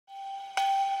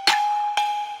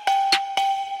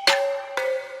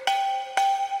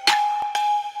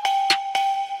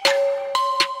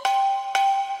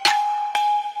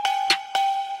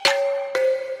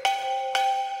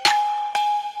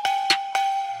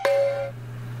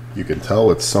You can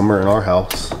tell it's summer in our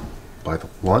house by the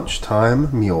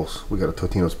lunchtime meals. We got a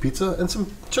Totino's pizza and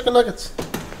some chicken nuggets.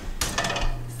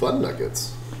 Fun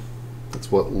nuggets.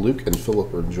 That's what Luke and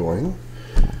Philip are enjoying.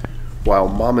 While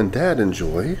Mom and Dad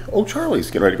enjoy, oh, Charlie's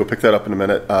getting ready to go pick that up in a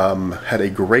minute. Had a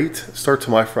great start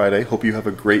to my Friday. Hope you have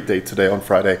a great day today on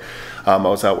Friday. I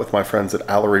was out with my friends at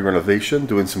Renovation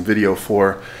doing some video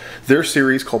for their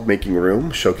series called Making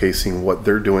Room, showcasing what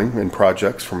they're doing in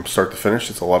projects from start to finish.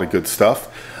 It's a lot of good stuff.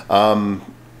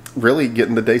 Really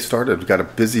getting the day started. We've got a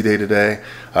busy day today.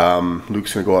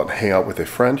 Luke's going to go out and hang out with a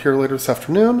friend here later this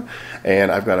afternoon,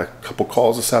 and I've got a couple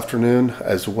calls this afternoon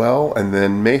as well, and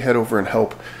then may head over and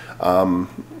help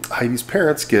Heidi's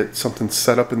parents get something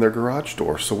set up in their garage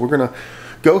door. So we're going to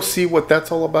go see what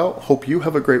that's all about. Hope you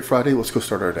have a great Friday. Let's go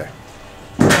start our day.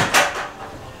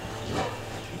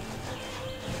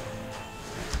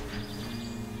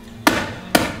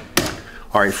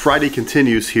 All right, Friday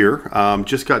continues here.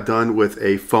 Just got done with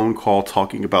a phone call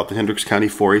talking about the Hendricks County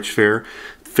 4-H Fair.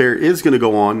 Fair is going to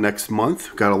go on next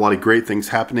month. Got a lot of great things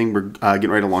happening. We're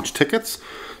getting ready to launch tickets,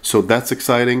 so that's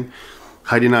exciting.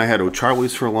 Heidi and I had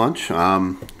O'Charlie's for lunch.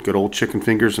 Good old chicken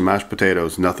fingers and mashed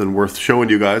potatoes. Nothing worth showing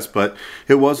you guys, but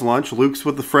it was lunch. Luke's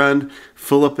with a friend.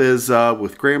 Philip is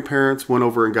with grandparents. Went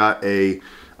over and got a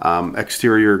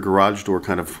exterior garage door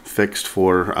kind of fixed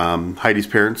for Heidi's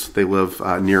parents. They live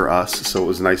near us, so it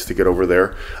was nice to get over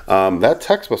there. That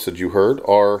text message you heard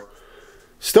are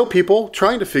still people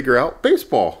trying to figure out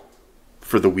baseball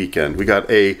for the weekend. We got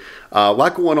a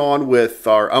lot going on with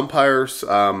our umpires.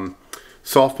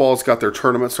 Softball's got their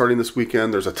tournament starting this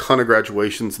weekend. There's a ton of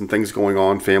graduations and things going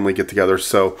on, family get-togethers.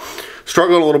 So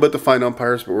struggling a little bit to find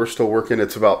umpires, but we're still working.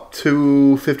 It's about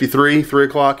 2:53, 3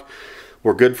 o'clock.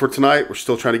 We're good for tonight. We're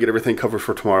still trying to get everything covered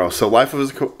for tomorrow. So life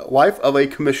of a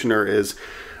commissioner is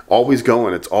always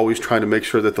going. It's always trying to make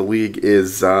sure that the league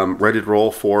is ready to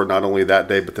roll for not only that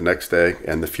day, but the next day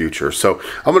and the future. So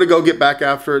I'm going to go get back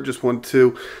after it. Just wanted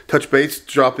to touch base,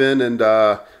 drop in, and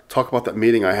talk about that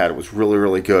meeting I had. It was really,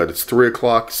 really good. It's 3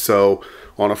 o'clock, so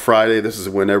on a Friday, this is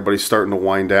when everybody's starting to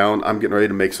wind down. I'm getting ready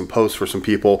to make some posts for some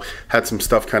people. Had some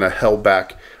stuff kind of held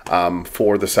back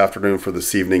for this afternoon, for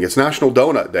this evening. It's National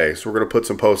Donut Day, so we're going to put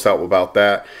some posts out about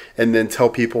that and then tell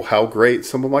people how great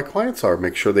some of my clients are.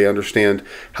 Make sure they understand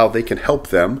how they can help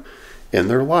them in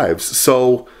their lives.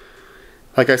 So,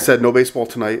 like I said, no baseball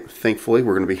tonight, thankfully.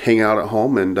 We're going to be hanging out at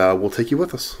home, and we'll take you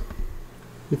with us.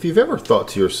 If you've ever thought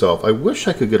to yourself, I wish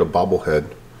I could get a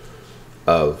bobblehead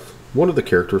of one of the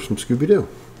characters from Scooby-Doo.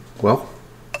 Well,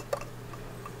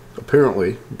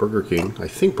 apparently Burger King, I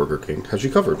think Burger King, has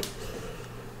you covered.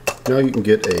 Now you can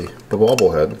get a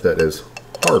bobblehead that is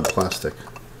hard plastic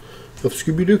of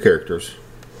Scooby-Doo characters.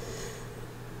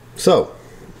 So,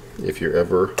 if you're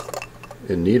ever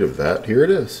in need of that, here it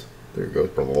is. There it goes.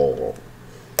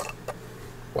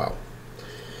 Wow.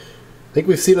 I think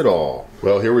we've seen it all.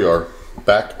 Well, here we are.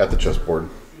 Back at the chessboard.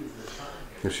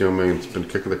 This young man's been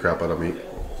kicking the crap out of me.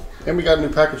 And we got a new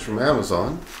package from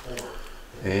Amazon.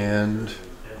 And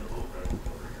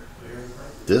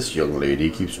this young lady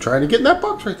keeps trying to get in that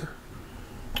box right there.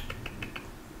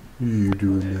 You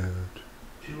doing that?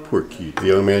 Poor Keith. The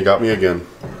young man got me again.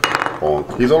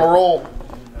 Bonk. He's on a roll.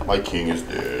 My king is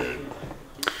dead.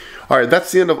 Alright,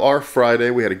 that's the end of our Friday.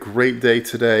 We had a great day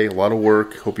today. A lot of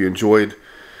work. Hope you enjoyed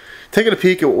taking a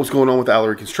peek at what was going on with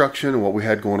Allery Construction and what we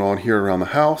had going on here around the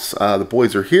house. The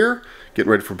boys are here, getting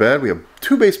ready for bed. We have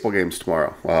 2 baseball games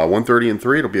tomorrow, 1:30 and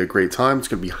 3. It'll be a great time. It's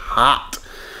going to be hot,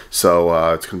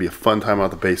 so it's going to be a fun time out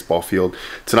at the baseball field.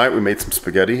 Tonight we made some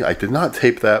spaghetti. I did not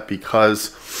tape that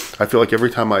because I feel like every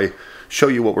time I show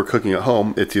you what we're cooking at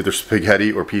home, it's either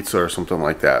spaghetti or pizza or something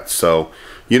like that. So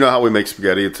you know how we make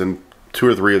spaghetti. It's in 2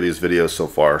 or 3 of these videos so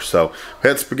far. So we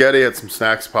had spaghetti, had some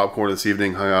snacks, popcorn this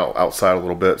evening, hung out outside a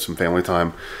little bit, some family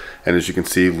time. And as you can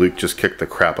see, Luke just kicked the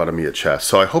crap out of me at chess.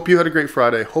 So I hope you had a great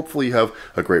Friday. Hopefully you have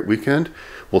a great weekend.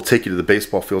 We'll take you to the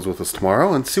baseball fields with us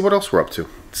tomorrow and see what else we're up to.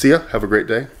 See ya. Have a great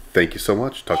day. Thank you so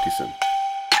much. Talk to you soon.